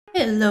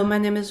Hello, my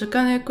name is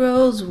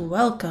Draconicrose.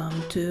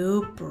 Welcome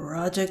to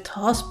Project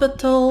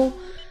Hospital,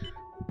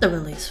 the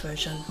release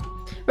version.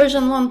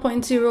 Version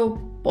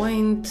 1.0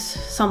 point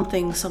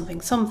something something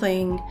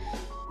something.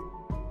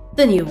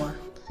 The new one.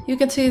 You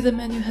can see the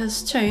menu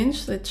has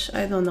changed, which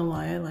I don't know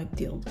why, I like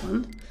the old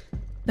one.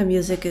 The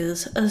music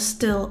is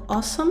still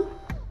awesome.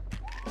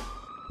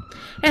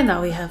 And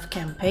now we have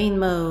campaign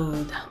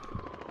mode,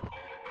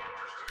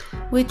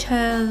 which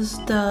has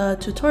the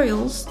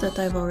tutorials that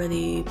I've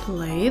already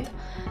played,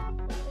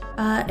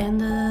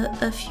 and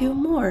a few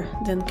more.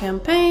 Then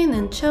campaign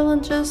and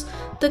challenges.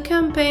 The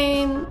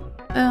campaign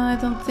I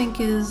don't think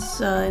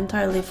is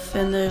entirely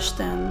finished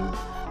and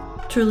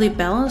truly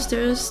balanced.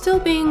 There's still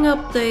being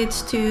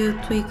updates to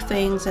tweak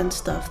things and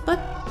stuff, but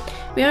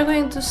we are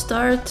going to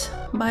start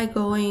by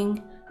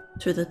going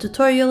through the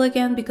tutorial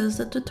again, because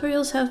the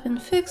tutorials have been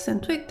fixed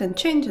and tweaked and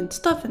changed and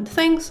stuff and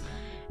things,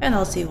 and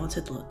I'll see once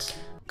it loads.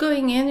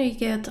 Going in, we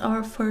get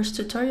our first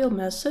tutorial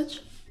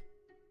message,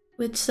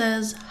 which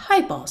says, "Hi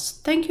boss,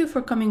 thank you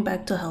for coming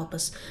back to help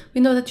us.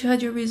 We know that you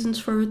had your reasons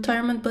for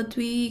retirement, but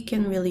we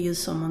can really use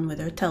someone with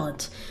your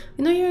talents.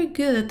 We know you're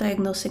good at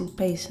diagnosing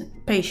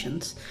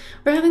patients.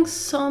 We're having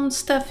some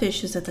staff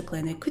issues at the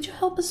clinic. Could you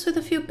help us with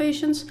a few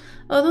patients?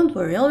 Oh, don't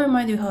worry, I'll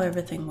remind you how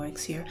everything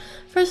works here.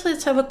 First,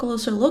 let's have a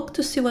closer look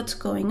to see what's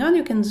going on.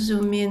 You can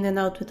zoom in and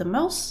out with the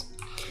mouse.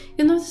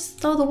 You notice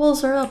how the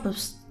walls are up,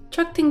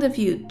 obstructing the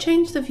view.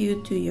 Change the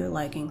view to your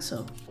liking,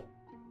 so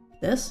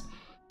this.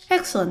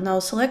 Excellent, now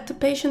select the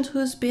patient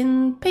who's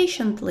been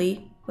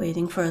patiently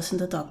waiting for us in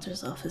the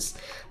doctor's office.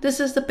 This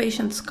is the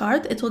patient's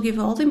card. It will give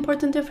you all the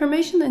important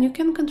information, and you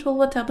can control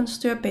what happens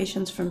to your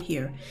patients from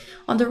here.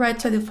 On the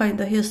right side, you'll find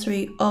the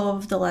history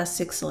of the last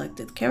 6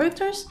 selected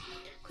characters.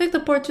 Click the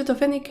portrait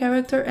of any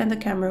character and the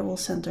camera will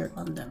center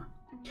on them.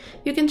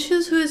 You can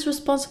choose who is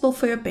responsible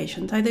for your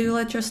patient. Either you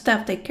let your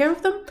staff take care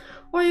of them,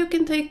 or you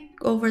can take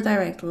over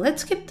directly.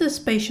 Let's keep this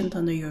patient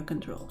under your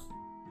control.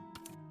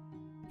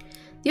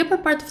 The upper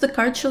part of the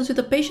card shows you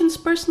the patient's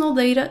personal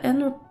data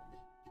and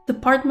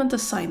department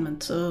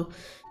assignment. So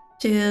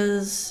she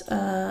is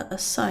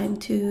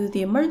assigned to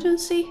the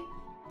emergency,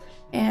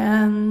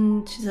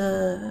 and she's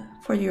a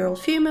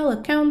 40-year-old female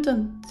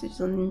accountant. She's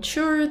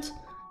uninsured.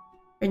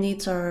 Her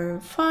needs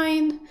are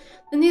fine.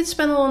 The needs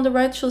panel on the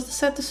right shows the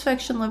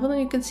satisfaction level, and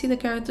you can see the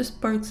character's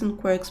perks and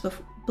quirks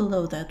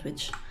below that,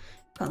 which you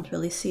can't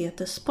really see at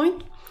this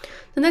point.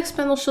 The next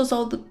panel shows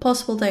all the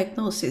possible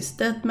diagnoses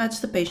that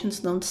match the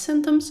patient's known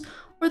symptoms,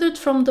 ordered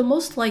from the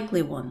most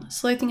likely one.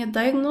 Selecting a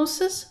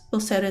diagnosis will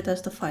set it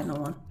as the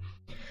final one.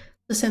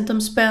 The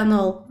symptoms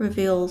panel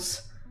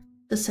reveals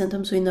the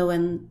symptoms we know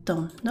and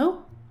don't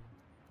know.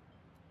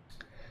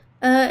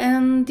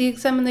 And the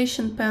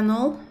examination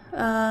panel,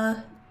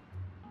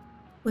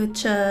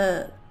 which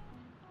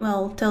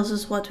well, tells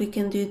us what we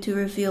can do to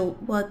reveal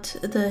what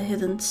the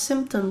hidden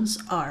symptoms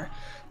are.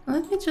 Now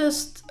let me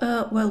just,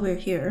 while we're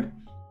here,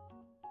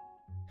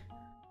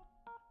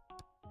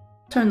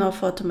 turn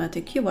off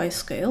automatic UI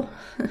scale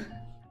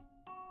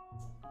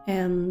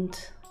and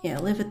yeah,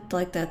 leave it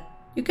like that.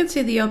 You can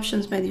see the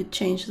options menu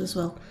changed as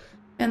well,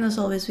 and as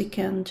always we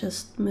can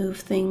just move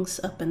things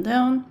up and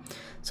down.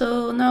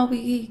 So now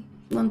we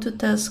want to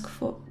test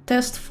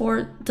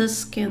for the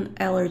skin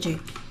allergy.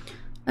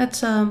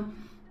 Let's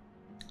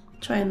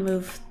try and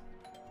move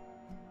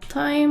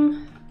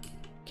time.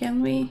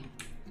 Can we?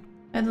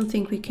 I don't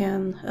think we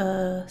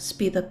can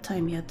speed up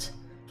time yet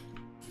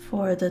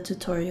for the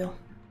tutorial.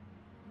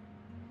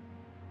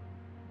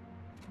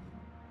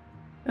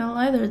 Well,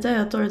 either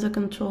that or the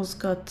controls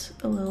got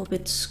a little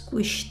bit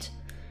squished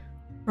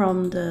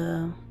from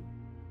the...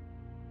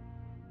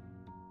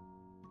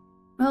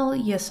 Well,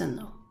 yes and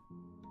no.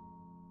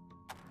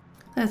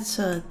 Let's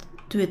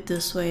do it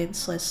this way,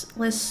 it's less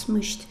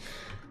smooshed.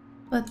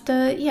 But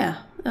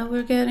yeah,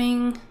 we're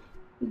getting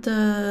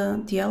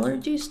the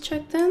allergies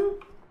checked in.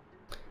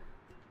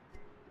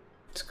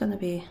 It's gonna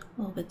be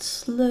a little bit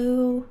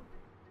slow.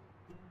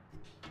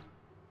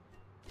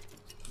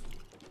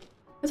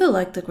 I do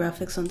like the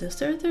graphics on this,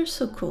 they're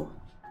so cool.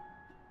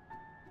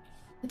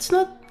 It's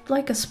not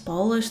like as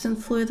polished and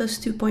fluid as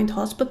 2 Point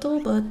Hospital,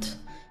 but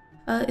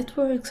it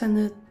works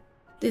and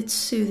it's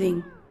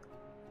soothing,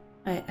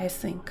 I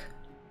think.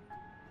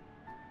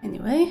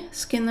 Anyway,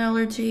 skin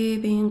allergy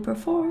being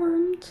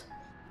performed.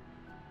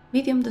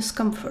 Medium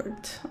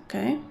discomfort,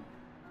 okay.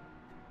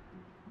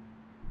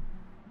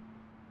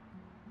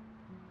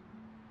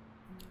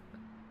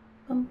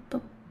 Bum,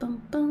 bum,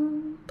 bum,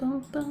 bum,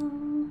 bum,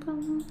 bum,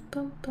 bum,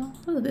 bum, bum.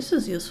 Oh, this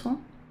is useful.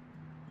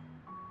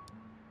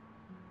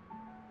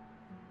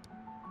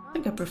 I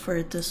think I prefer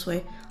it this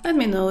way. Let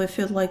me know if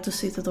you'd like to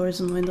see the doors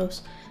and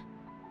windows.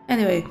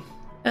 Anyway,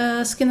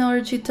 skin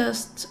allergy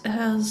test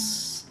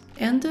has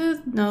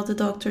ended. Now the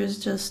doctor is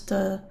just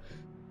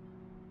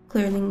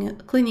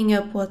cleaning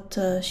up what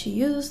she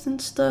used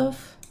and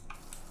stuff.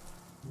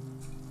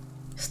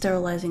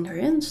 Sterilizing her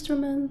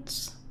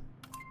instruments.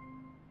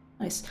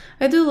 Nice.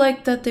 I do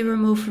like that they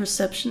removed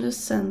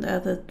receptionists and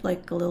added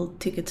like a little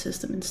ticket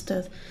system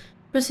instead.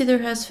 Procedure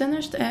has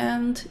finished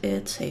and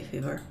it's hay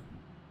fever.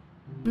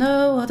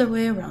 No other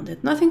way around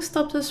it. Nothing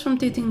stopped us from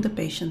treating the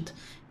patient.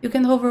 You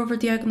can hover over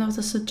the icon of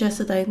the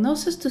suggested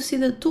diagnosis to see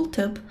the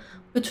tooltip,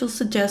 which will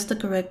suggest the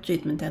correct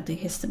treatment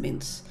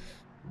antihistamines.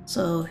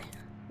 So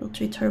we'll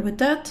treat her with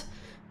that.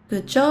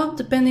 Good job.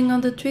 Depending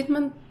on the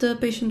treatment, the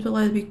patient will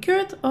either be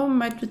cured or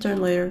might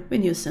return later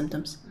with new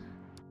symptoms.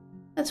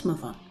 Let's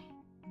move on.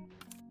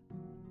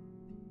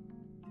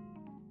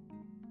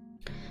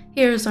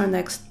 Here's our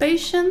next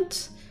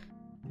patient.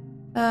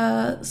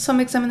 Some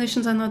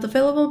examinations are not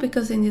available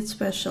because they need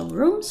special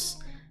rooms.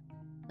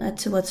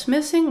 Let's see what's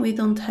missing. We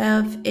don't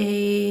have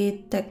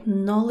a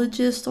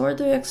technologist or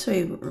the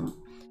X-ray room,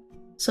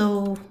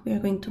 so we are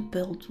going to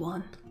build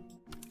one.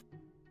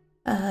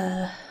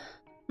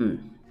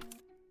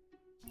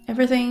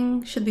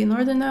 Everything should be in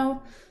order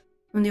now.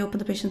 When they open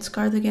the patient's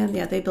card again,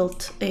 yeah, they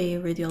built a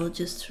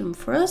radiologist room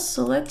for us,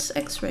 so let's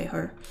X-ray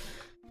her.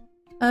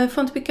 If you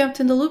want to be kept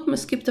in the loop,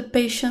 must keep the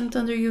patient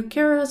under your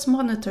care as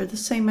monitor. The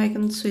same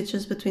icon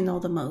switches between all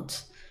the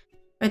modes.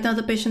 Right now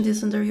the patient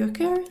is under your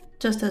care,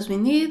 just as we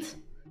need,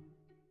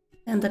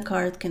 and the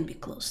card can be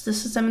closed.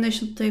 This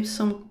examination takes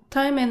some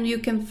time and you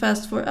can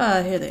fast forward.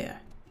 Here they are.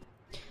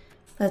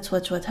 Let's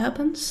watch what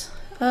happens.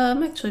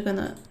 I'm actually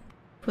gonna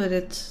put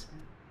it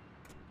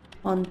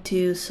on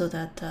 2 so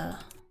that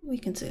we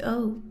can see.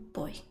 Oh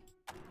boy.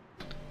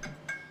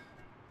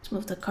 Let's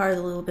move the card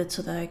a little bit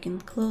so that I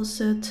can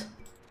close it.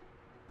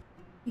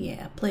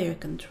 Yeah, player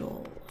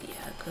control.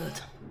 Yeah,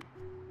 good.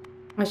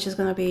 Which is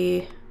gonna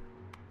be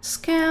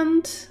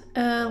scanned.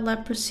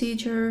 Lab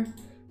procedure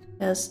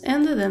has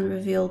ended and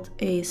revealed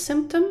a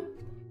symptom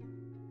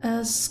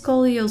as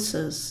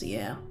scoliosis.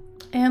 Yeah.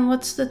 And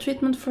what's the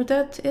treatment for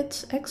that?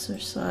 It's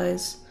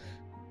exercise.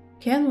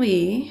 Can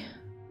we?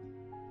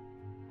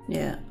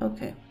 Yeah,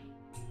 okay.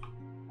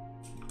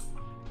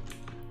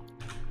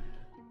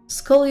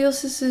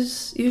 Scoliosis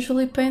is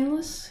usually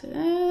painless?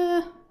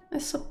 I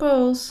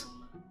suppose.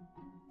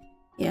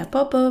 Yeah,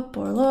 pop-up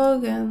or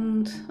log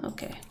and...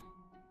 okay.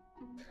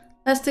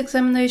 Last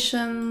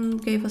examination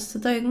gave us the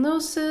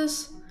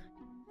diagnosis.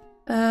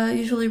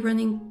 Usually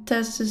running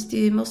tests is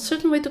the most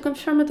certain way to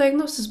confirm a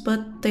diagnosis,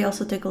 but they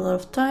also take a lot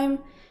of time.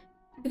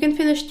 You can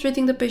finish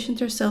treating the patient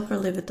yourself or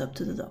leave it up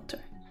to the doctor.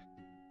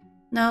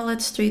 Now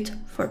let's treat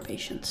 4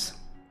 patients.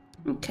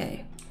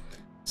 Okay,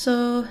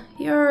 so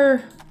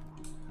you're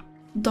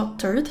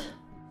doctored,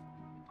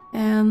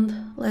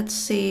 and let's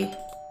see.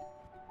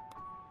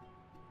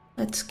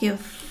 Let's give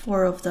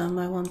 4 of them.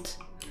 I want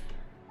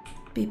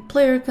be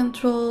player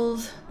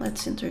controlled.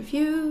 Let's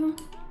interview.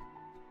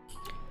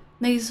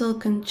 Nasal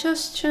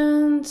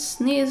congestion,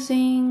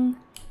 sneezing,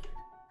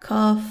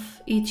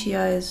 cough, itchy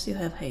eyes. You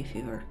have hay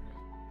fever.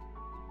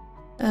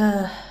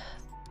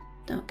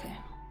 Okay.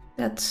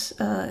 That's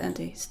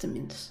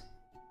antihistamines.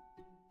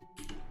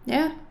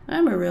 Yeah,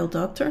 I'm a real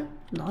doctor.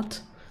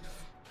 Not.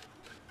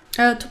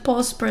 To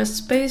pause, press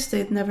space.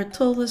 They'd never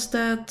told us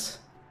that.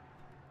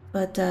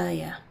 But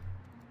yeah.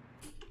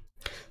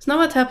 So now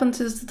what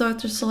happens is the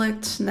doctor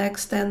selects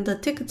next and the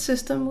ticket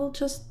system will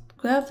just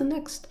grab the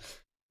next.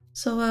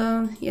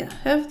 So yeah,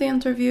 have the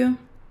interview.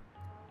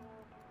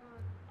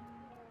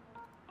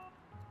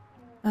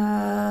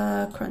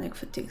 Chronic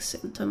fatigue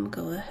symptom,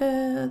 go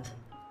ahead.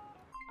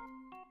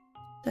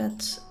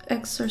 That's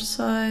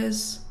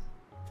exercise.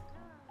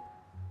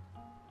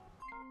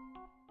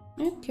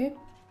 Okay.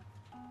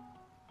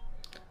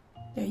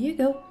 There you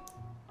go.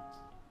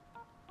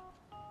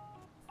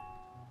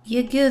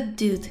 You're good,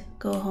 dude.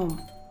 Go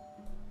home.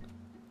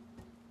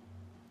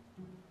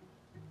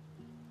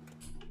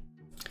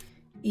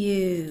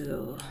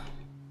 You.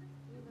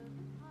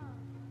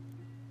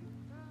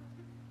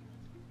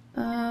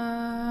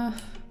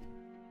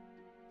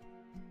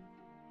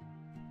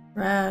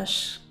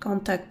 Rash,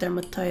 contact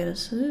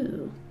dermatitis.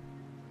 Ooh.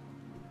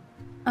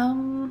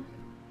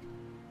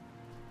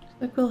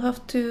 Like we'll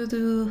have to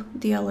do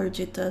the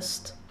allergy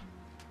test.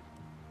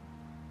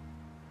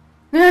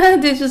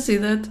 Did you see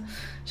that?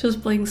 She was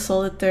playing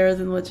solitaire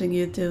and watching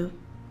YouTube.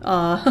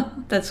 Ah,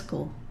 that's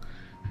cool.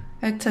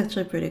 That's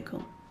actually pretty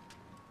cool.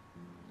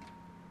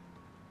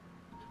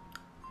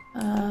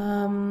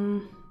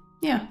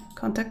 Yeah,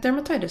 contact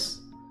dermatitis.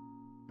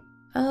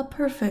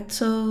 Perfect.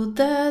 So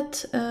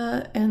that,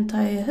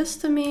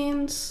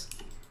 antihistamines,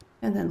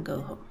 and then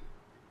go home.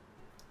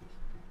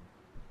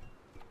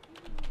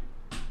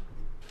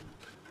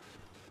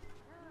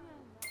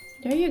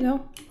 There you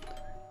go.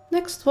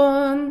 Next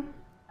one.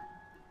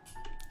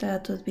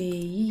 That would be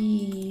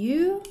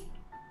you.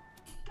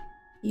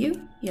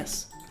 You?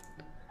 Yes.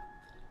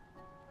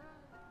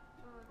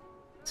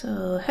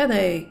 So,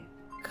 headache,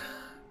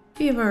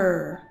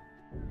 fever.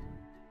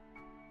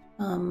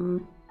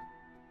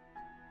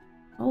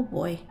 Oh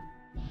boy.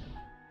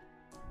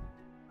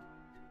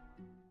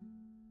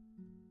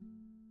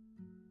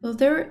 So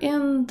they're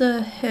in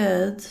the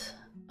head.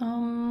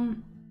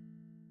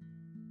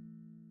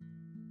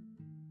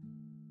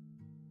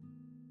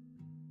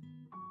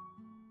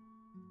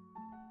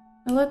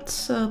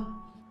 Let's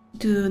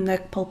do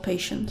neck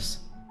palpations.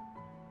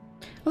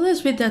 Well,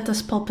 let's read that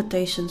as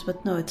palpitations,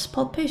 but no, it's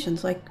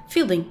palpations, like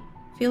feeling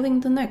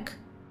the neck.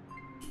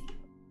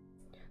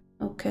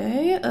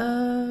 Okay,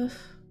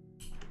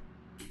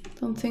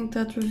 don't think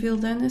that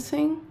revealed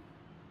anything.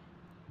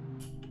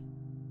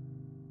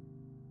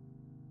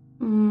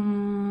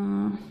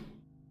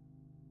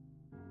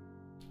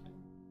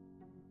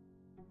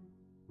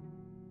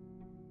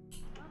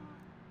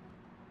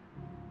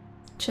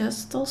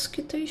 Chest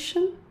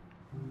auscultation.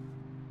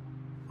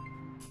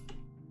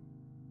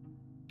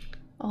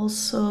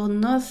 Also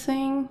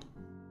nothing.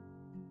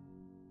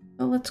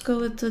 Well, let's go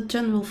with the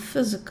general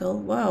physical.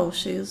 Wow,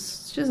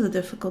 she's a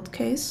difficult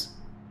case.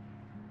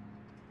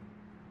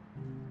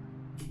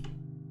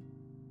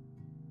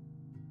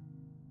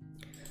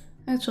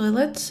 Actually,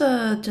 let's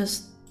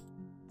just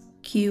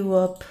queue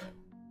up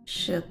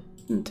shit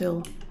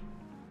until...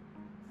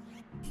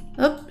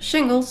 Oh,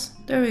 shingles.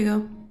 There we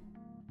go.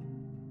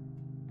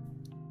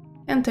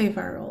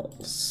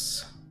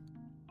 Antivirals.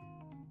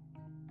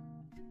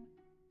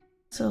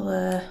 So,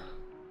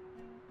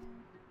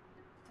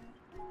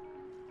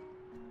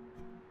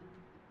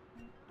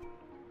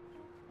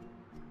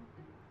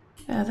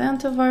 add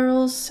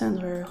antivirals,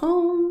 send her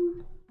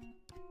home.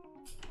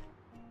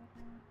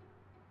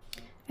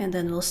 And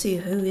then we'll see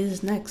who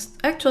is next.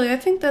 Actually, I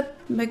think that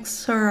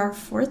makes her our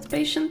 4th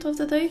patient of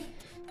the day.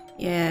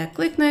 Yeah,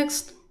 click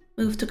next,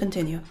 move to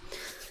continue.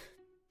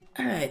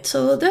 Alright,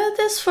 so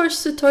this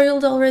first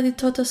tutorial already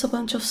taught us a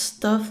bunch of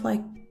stuff,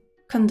 like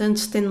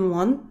condensed in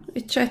one,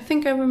 which I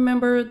think I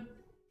remember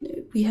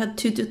we had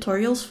 2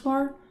 tutorials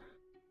for.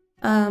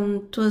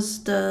 It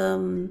was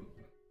the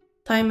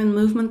time and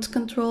movement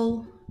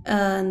control,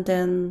 and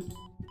then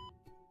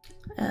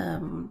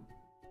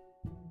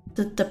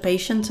the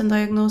patient and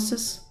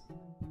diagnosis.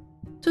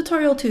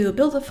 Tutorial 2,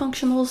 build a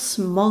functional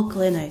small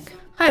clinic.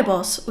 Hi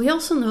boss, we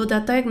also know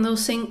that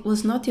diagnosing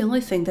was not the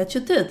only thing that you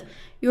did.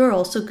 You are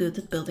also good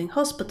at building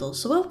hospitals,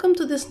 so welcome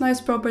to this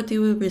nice property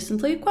we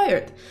recently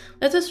acquired.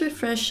 Let us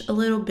refresh a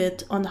little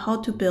bit on how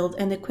to build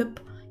and equip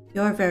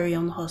your very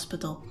own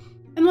hospital,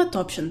 and what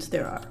options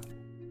there are.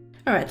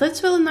 Alright,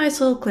 let's build a nice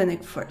little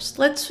clinic first.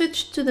 Let's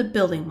switch to the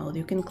building mode.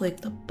 You can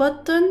click the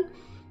button,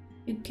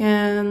 you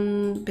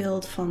can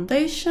build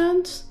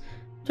foundations,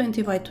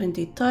 20 by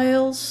 20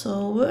 tiles,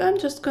 so I'm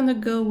just gonna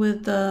go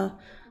with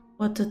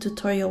what the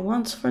tutorial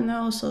wants for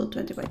now, so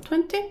 20 by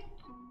 20.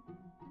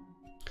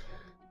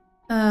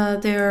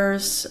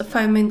 There's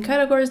 5 main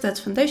categories, that's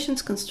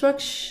foundations,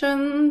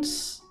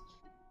 constructions,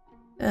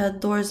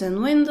 doors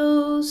and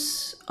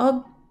windows,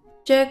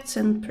 objects,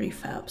 and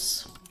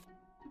prefabs.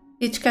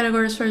 Each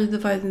category is further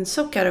divided in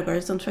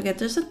subcategories. Don't forget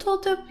there's a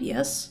tooltip,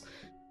 yes.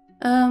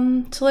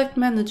 Select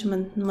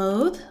management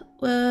mode,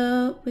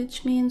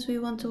 which means we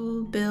want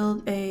to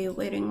build a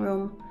waiting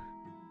room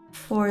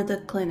for the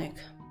clinic.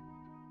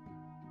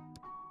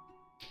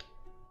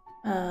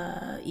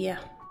 Yeah,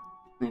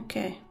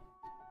 okay.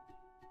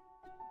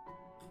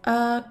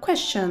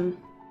 Question.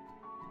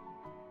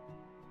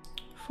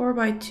 4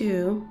 by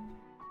 2.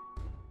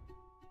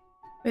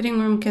 Waiting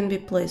room can be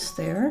placed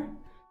there.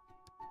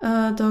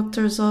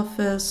 Doctor's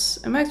office.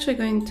 I'm actually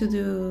going to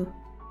do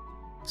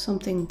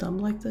something dumb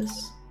like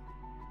this.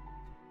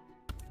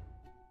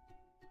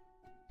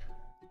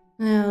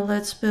 Now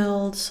let's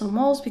build some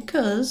walls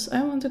because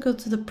I want to go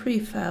to the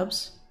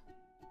prefabs.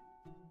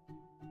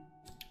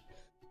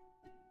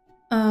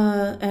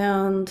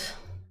 And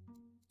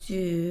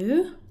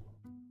do...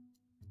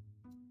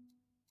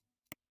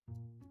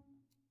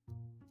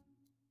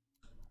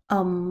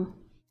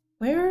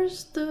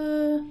 where's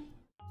the...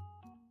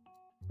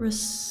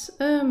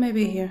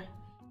 maybe here.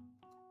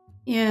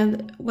 Yeah,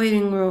 the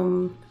waiting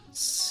room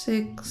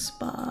 6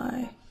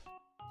 by...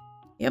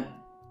 Yep.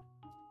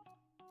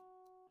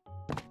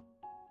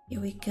 Here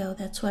we go,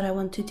 that's what I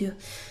want to do.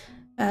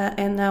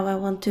 And now I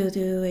want to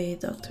do a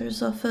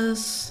doctor's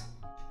office.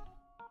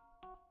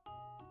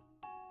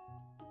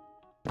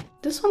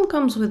 This one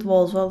comes with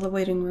walls while the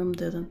waiting room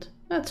didn't.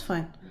 That's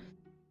fine.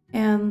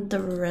 And the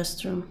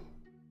restroom.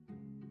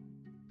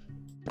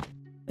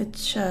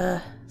 Which is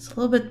a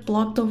little bit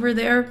blocked over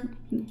there,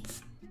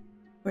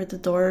 where the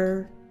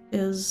door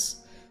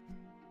is,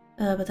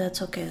 but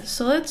that's okay.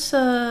 So let's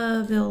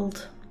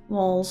build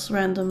walls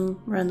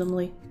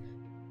randomly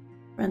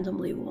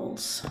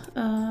walls,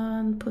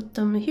 and put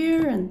them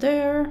here and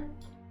there,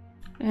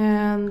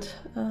 and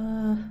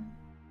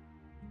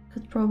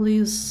could probably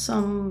use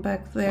some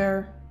back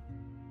there.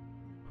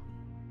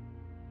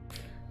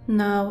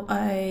 Now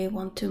I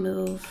want to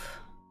move.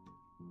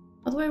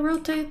 How do I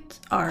rotate?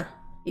 R.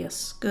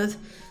 Yes, good.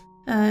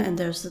 And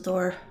there's the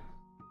door.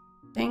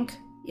 Think?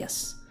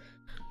 Yes.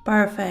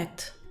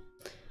 Perfect.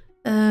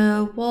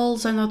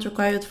 Walls are not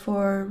required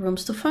for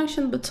rooms to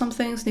function, but some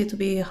things need to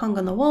be hung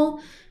on a wall.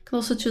 You can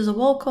also choose a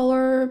wall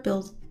color,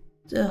 build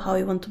how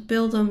you want to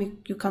build them.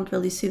 You can't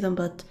really see them,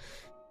 but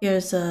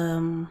here's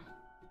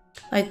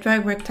I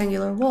drag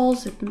rectangular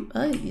walls.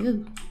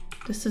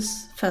 This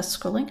is fast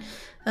scrolling,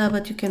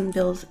 but you can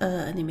build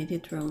an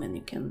immediate room, and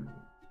you can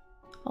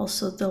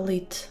also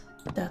delete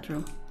that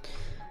room.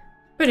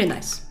 Pretty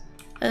nice.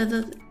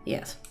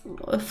 Yes,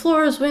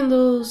 floors,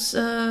 windows,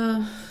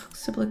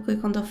 simply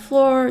click on the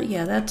floor.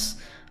 Yeah, that's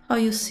how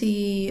you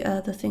see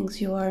the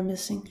things you are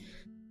missing.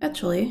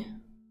 Actually,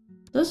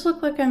 does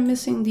look like I'm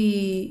missing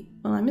the...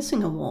 well, I'm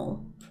missing a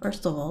wall,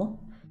 first of all.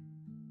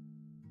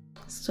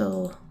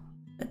 So,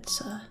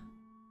 let's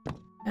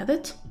add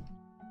it.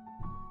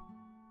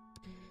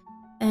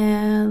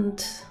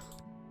 And...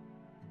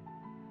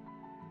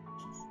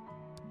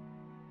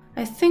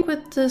 I think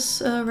with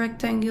this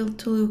rectangle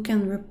tool you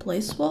can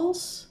replace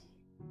walls.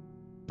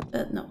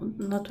 No,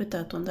 not with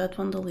that one. That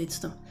one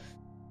deletes them.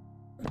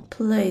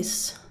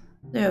 Replace.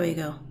 There we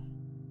go.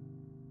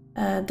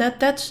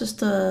 That's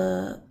just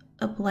a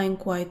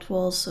blank white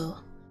wall, so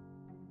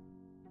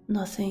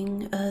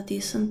nothing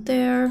decent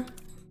there.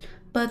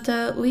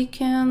 But we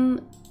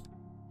can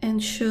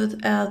and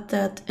should add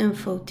that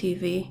info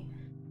TV,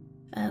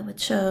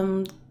 which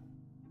well,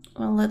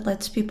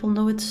 lets people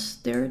know it's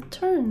their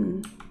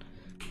turn.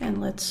 And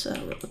let's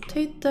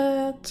rotate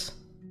that.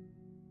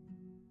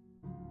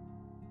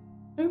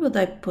 Where would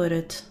I put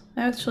it?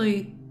 I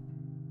actually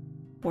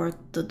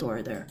worked the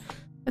door there.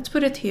 Let's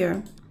put it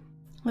here.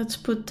 Let's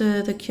put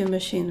the Q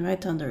machine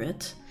right under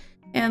it.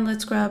 And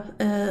let's grab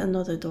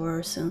another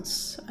door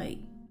since I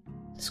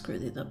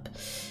screwed it up.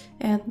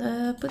 And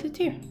put it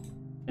here.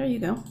 There you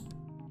go.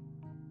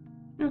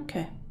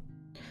 Okay.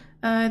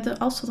 I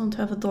also don't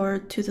have a door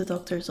to the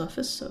doctor's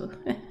office, so...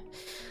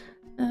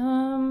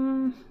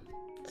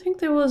 I think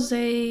there was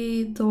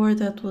a door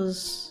that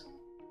was...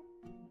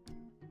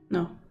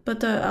 no,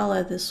 but I'll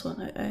add this one.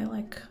 I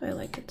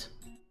like it.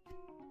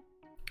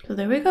 So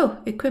there we go.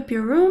 Equip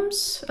your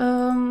rooms.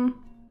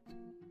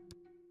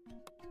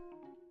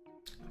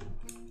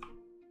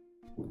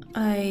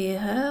 I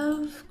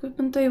have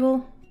equipment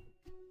table.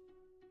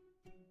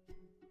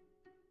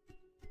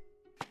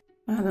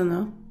 I don't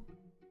know.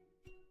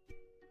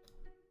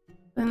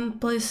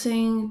 And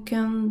placing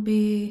can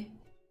be...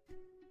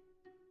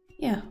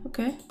 yeah,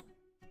 okay.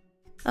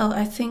 Oh,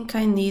 I think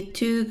I need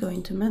to go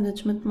into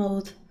management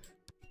mode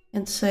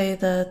and say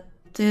that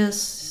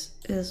this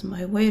is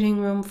my waiting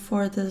room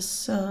for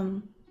this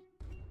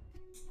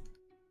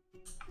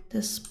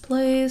this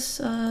place.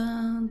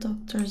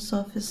 Doctor's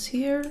office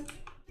here.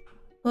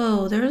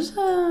 Whoa, there's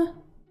a...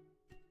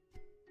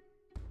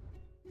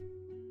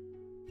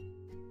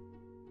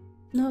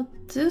 no,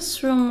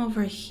 this room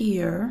over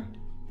here.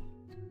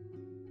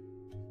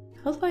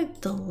 How do I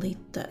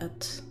delete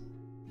that?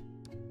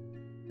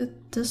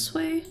 It this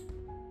way?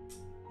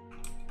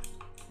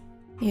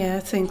 Yeah,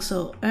 I think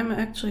so. I'm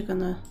actually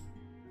gonna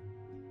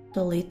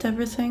delete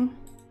everything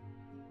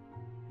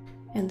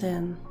and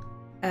then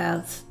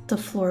add the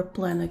floor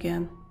plan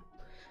again.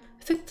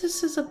 I think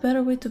this is a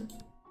better way to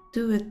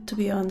do it, to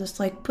be honest.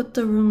 Like, put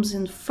the rooms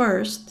in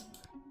first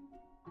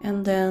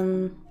and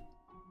then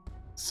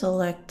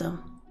select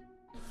them.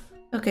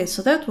 Okay,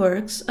 so that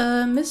works.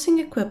 Missing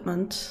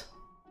equipment.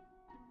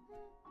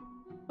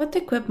 What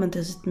equipment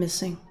is it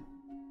missing?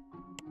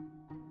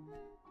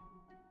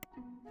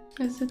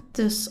 Is it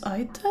this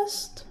eye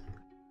test?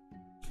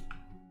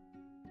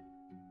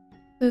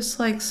 Is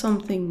like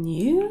something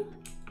new?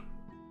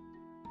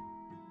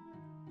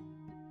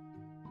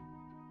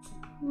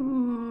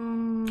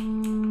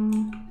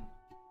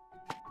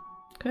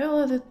 Okay, I'll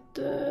let it...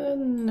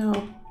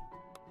 no.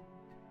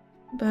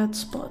 Bad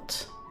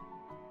spot.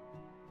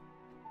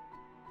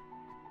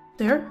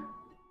 There?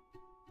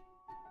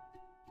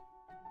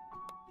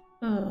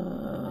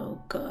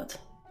 Oh god.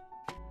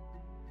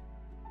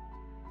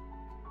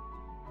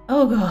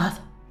 Oh god.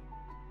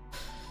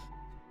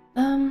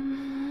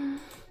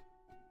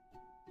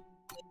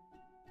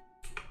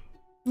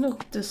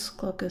 Look, this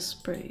clock is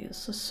pretty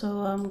useless, so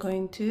I'm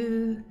going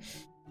to...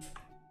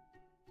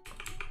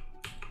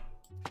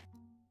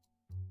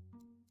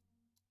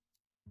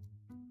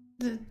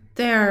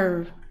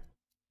 there.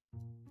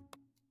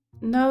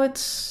 No, it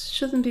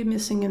shouldn't be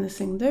missing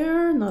anything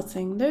there,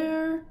 nothing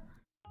there.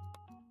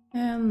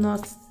 And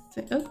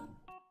nothing... oh.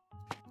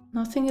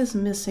 Nothing is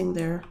missing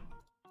there.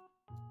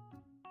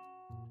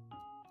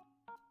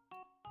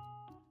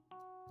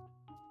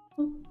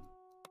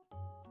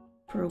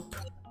 Group.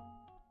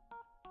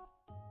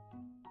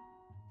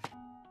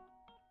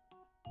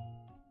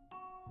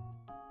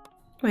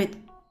 Wait,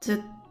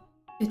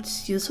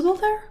 it's usable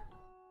there?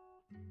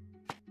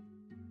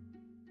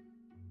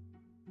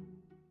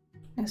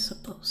 I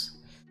suppose.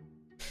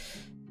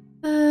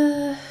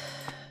 No,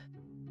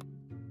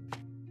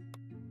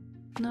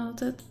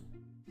 that...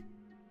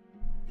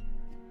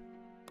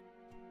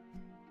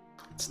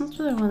 it's not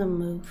what I want to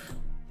move.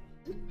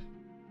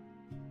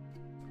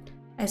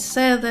 I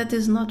said that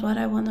is not what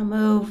I want to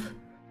move.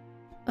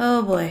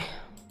 Oh boy.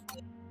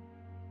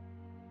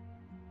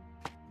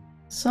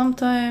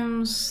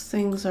 Sometimes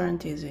things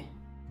aren't easy.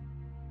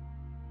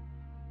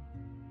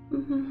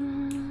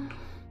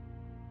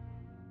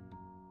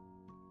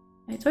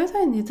 Wait, why do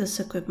I need this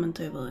equipment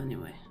table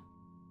anyway?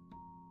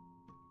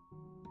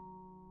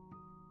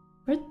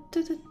 Where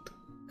did it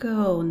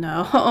go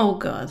now? Oh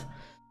god.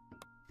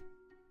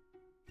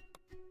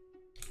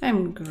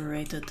 I'm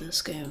great at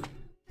this game.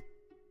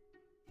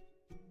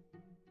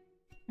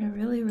 I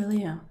really,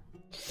 really am.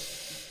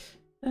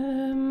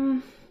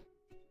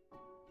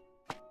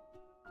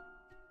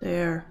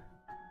 There.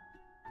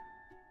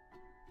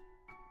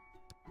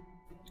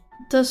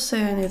 It does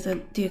say I need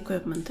the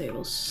equipment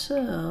table,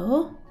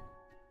 so...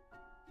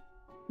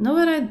 You know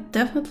what I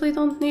definitely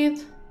don't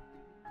need?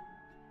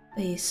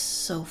 A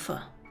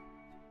sofa.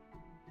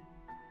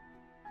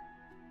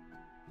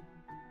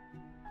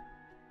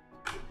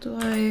 Do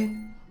I...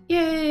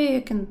 Yay!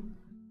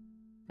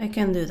 I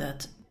can do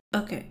that.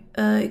 Okay,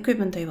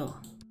 equipment table.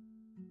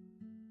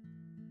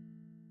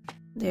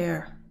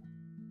 There.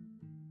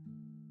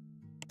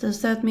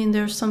 Does that mean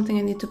there's something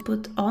I need to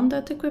put on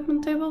that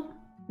equipment table?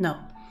 No.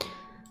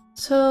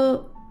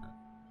 So,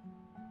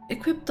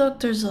 equip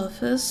doctor's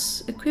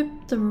office, equip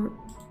the...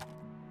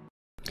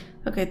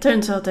 Okay,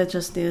 turns out I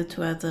just needed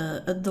to add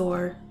a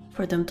door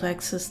for them to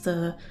access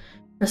the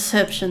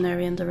reception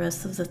area and the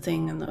rest of the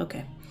thing, and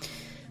okay.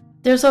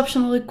 There's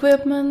optional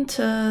equipment,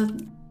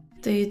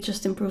 they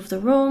just improve the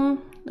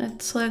room,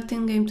 let's select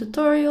in-game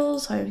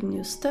tutorials, hiring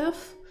new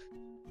staff.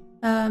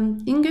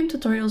 In-game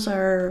tutorials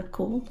are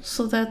cool,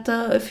 so that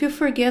if you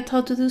forget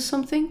how to do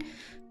something,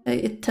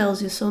 it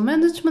tells you. So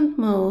management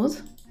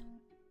mode,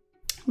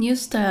 new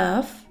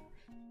staff,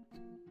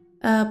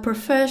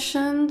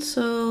 profession,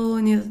 so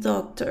we need a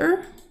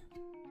doctor.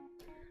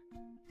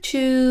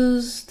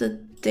 Choose the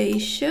day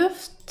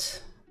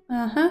shift,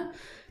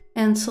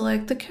 and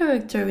select the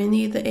character. We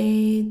need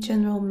a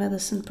general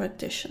medicine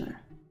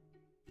practitioner.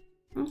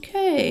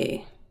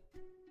 Okay,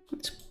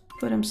 let's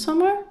put him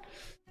somewhere.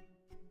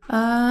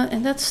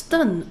 And that's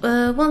done.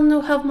 Want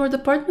to have more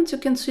departments? You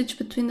can switch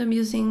between them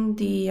using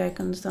the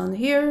icons down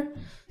here.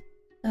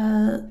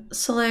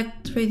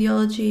 Select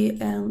radiology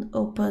and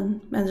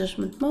open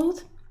management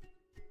mode.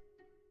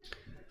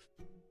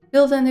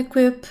 Build and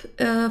equip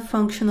a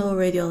functional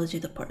radiology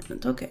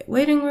department. Okay,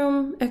 waiting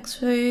room,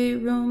 x-ray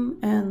room,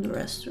 and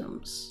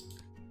restrooms.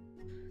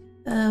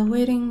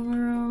 Waiting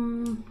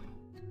room...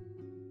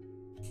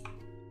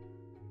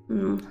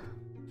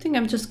 I think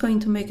I'm just going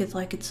to make it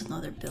like it's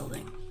another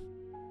building.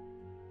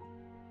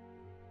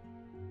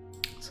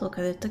 Let's look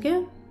at it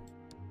again.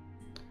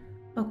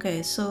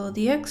 Okay, so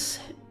the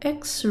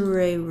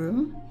X-ray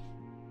room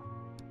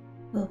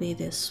will be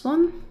this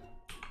one.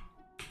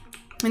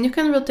 And you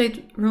can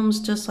rotate rooms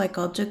just like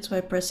objects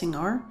by pressing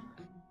R.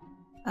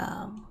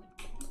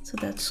 So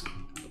that's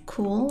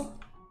cool.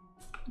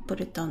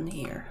 Put it down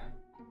here.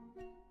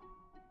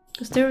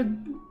 Because they're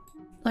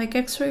like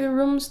X-ray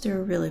rooms,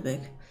 they're really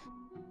big.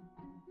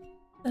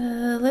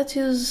 Let's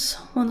use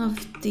one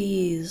of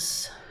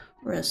these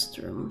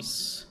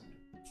restrooms.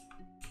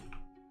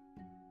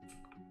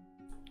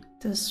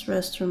 This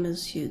restroom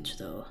is huge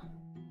though.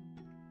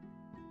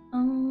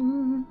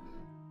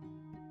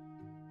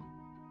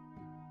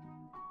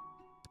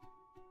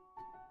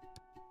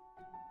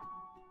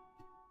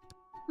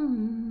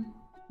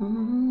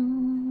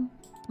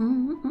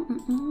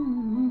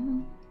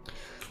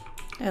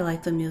 I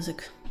like the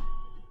music.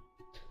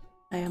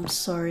 I am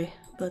sorry,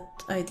 but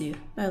I do.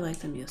 I like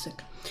the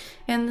music.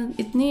 And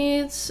it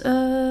needs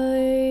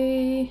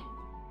a...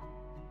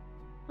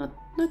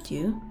 Not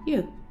you.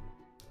 You.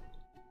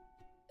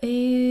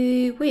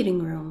 A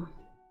waiting room.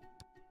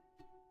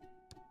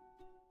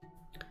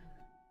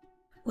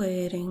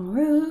 Waiting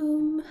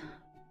room.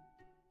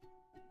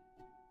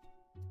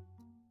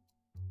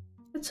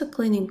 It's a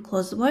cleaning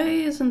closet. Why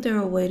isn't there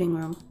a waiting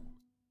room?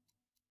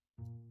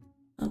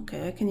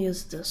 Okay, I can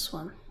use this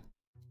one.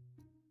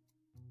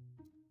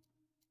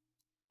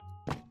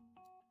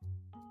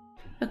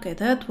 Okay,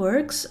 that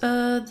works.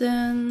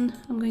 Then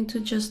I'm going to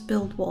just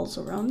build walls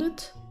around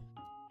it.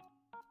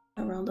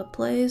 Around the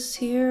place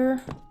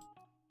here.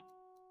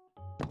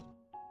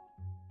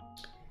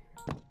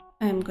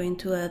 I'm going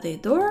to add a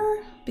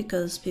door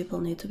because people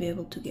need to be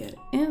able to get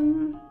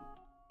in.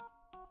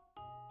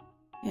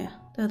 Yeah,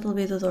 that'll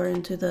be the door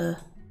into the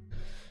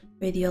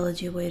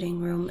radiology waiting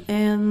room.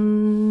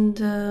 And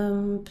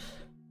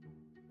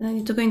I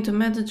need to go into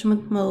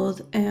management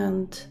mode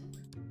and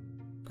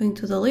going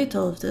to delete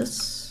all of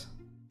this.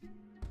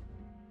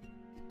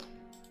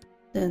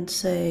 Then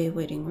say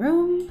waiting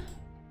room,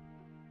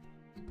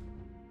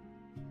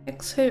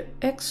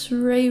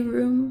 X-ray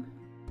room,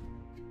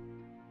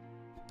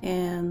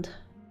 and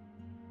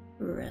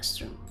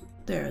restroom.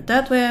 There,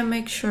 that way I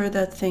make sure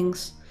that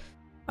things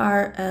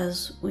are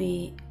as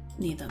we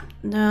need them.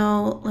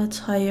 Now let's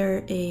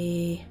hire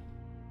a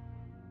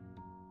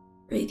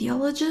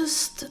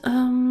radiologist.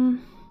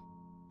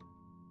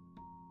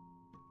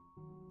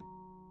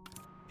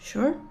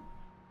 Sure.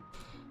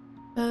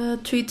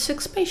 Treat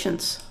 6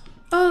 patients.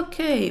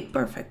 Okay,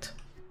 perfect.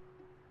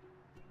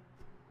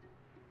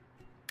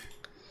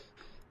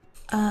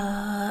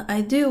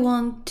 I do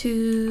want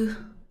to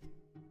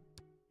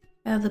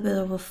add a bit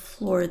of a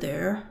floor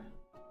there.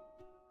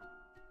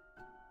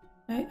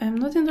 I'm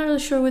not entirely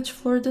sure which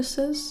floor this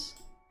is.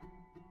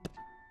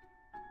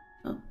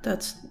 Oh,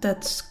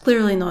 that's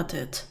clearly not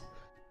it.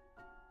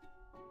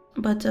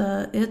 But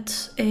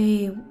it's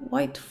a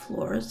white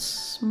floor. It's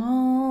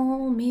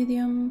small,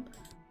 medium,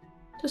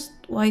 just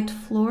white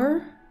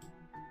floor.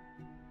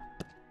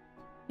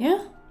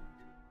 Yeah?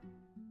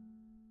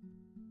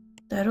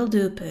 That'll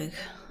do, pig.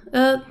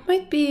 It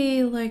might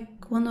be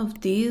like one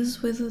of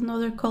these with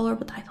another color,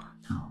 but I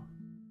don't know.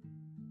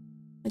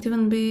 Might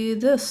even be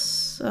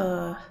this,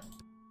 or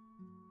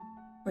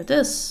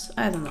this,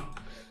 I don't know.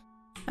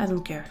 I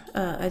don't care.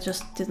 I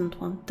just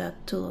didn't want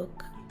that to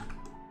look,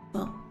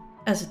 well,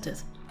 as it did.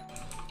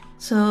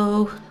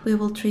 So we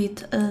will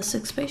treat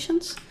 6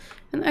 patients,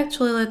 and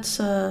actually let's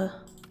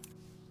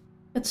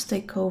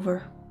take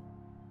over.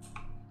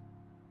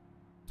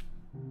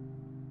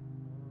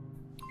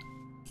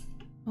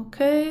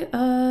 Okay,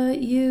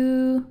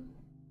 you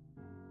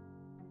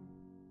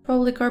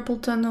probably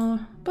carpal tunnel,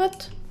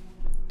 but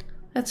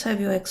let's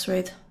have you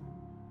x-rayed.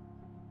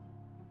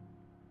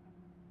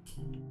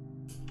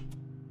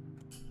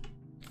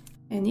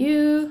 And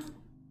you,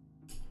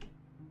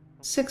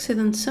 6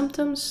 hidden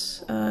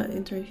symptoms,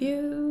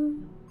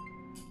 interview,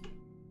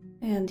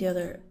 and the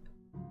other,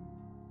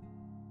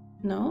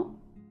 no,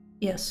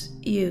 yes,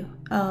 you,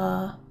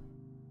 no,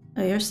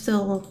 you're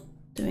still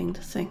doing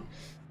the thing.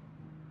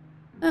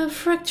 A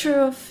fracture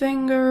of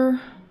finger,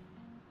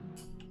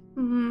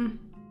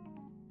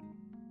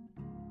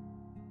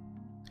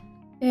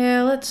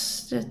 yeah,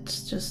 let's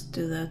just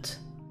do that.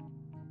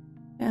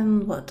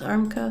 And what,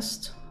 arm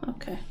cast,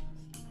 okay.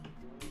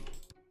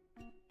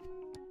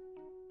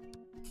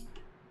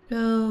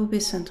 Go be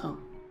sent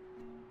home.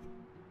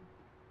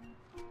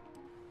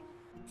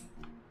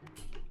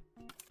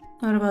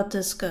 What about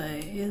this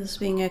guy? He's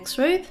being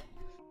x-rayed.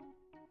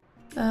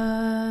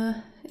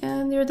 And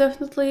you're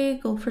definitely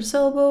golfer's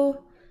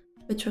elbow,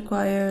 which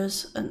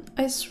requires an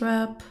ice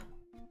wrap.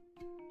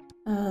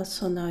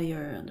 So now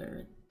you're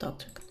under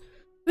doctor.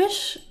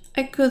 Wish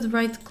I could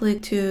right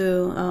click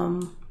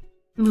to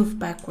move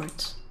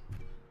backwards.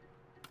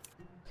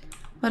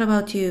 What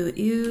about you?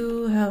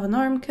 You have an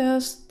arm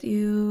cast,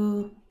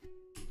 you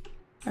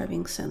are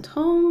being sent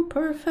home,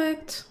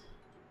 perfect.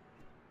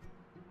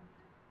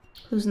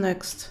 Who's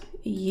next?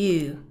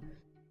 You.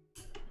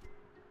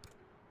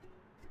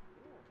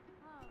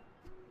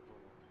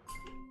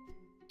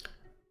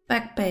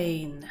 Back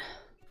pain.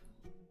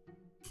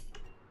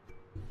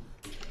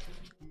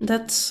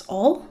 That's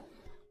all?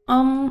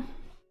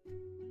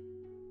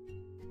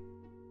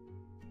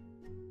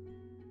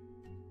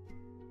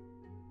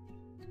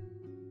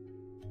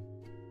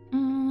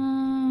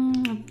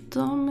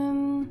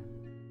 Abdomen,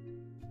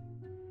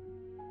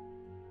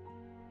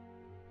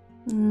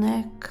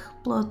 neck,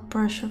 blood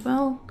pressure.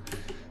 Well,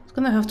 it's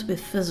gonna have to be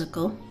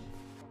physical.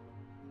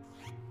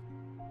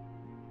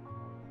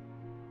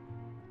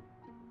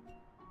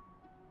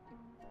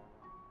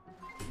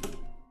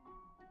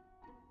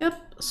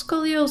 Yep,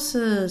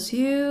 scoliosis.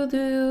 You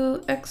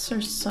do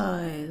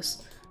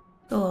exercise.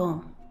 Go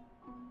home.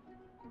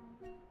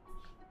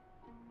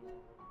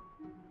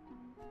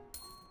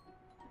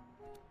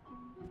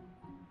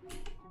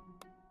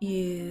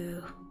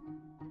 You.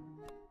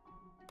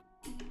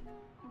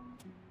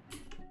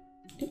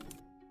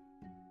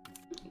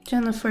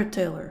 Jennifer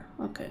Taylor,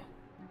 okay.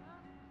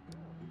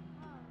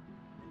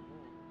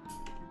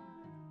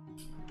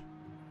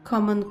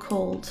 Common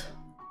cold.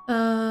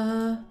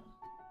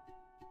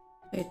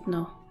 Wait,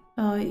 no.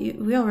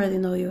 We already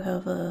know you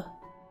have a...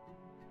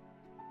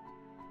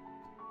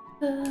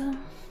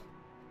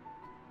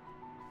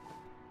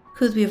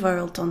 could be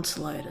viral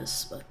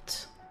tonsillitis,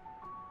 but...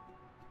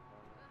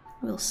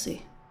 we'll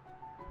see.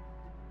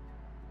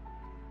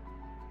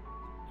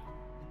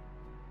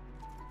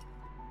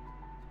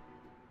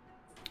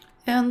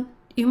 And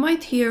you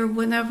might hear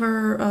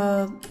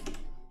whenever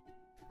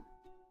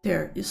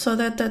there, so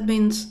that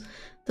means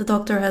the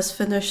doctor has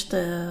finished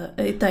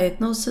a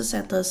diagnosis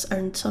and thus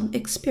earned some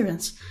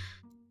experience.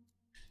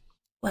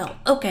 Well,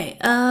 okay,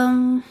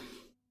 that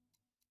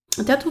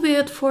will be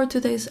it for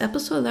today's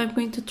episode. I'm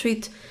going to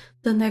treat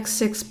the next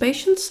 6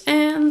 patients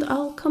and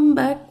I'll come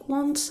back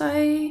once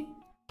I'm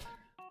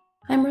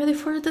ready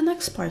for the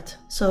next part.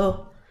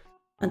 So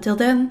until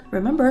then,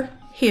 remember,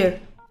 here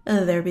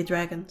there be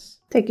dragons.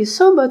 Thank you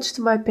so much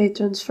to my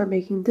patrons for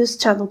making this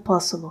channel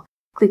possible.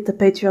 Click the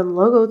Patreon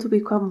logo to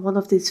become one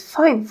of these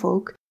fine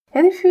folk,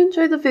 and if you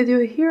enjoyed the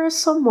video, here are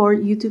some more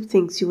YouTube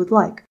things you would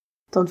like.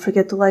 Don't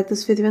forget to like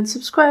this video and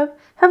subscribe.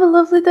 Have a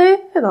lovely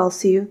day, and I'll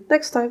see you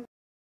next time.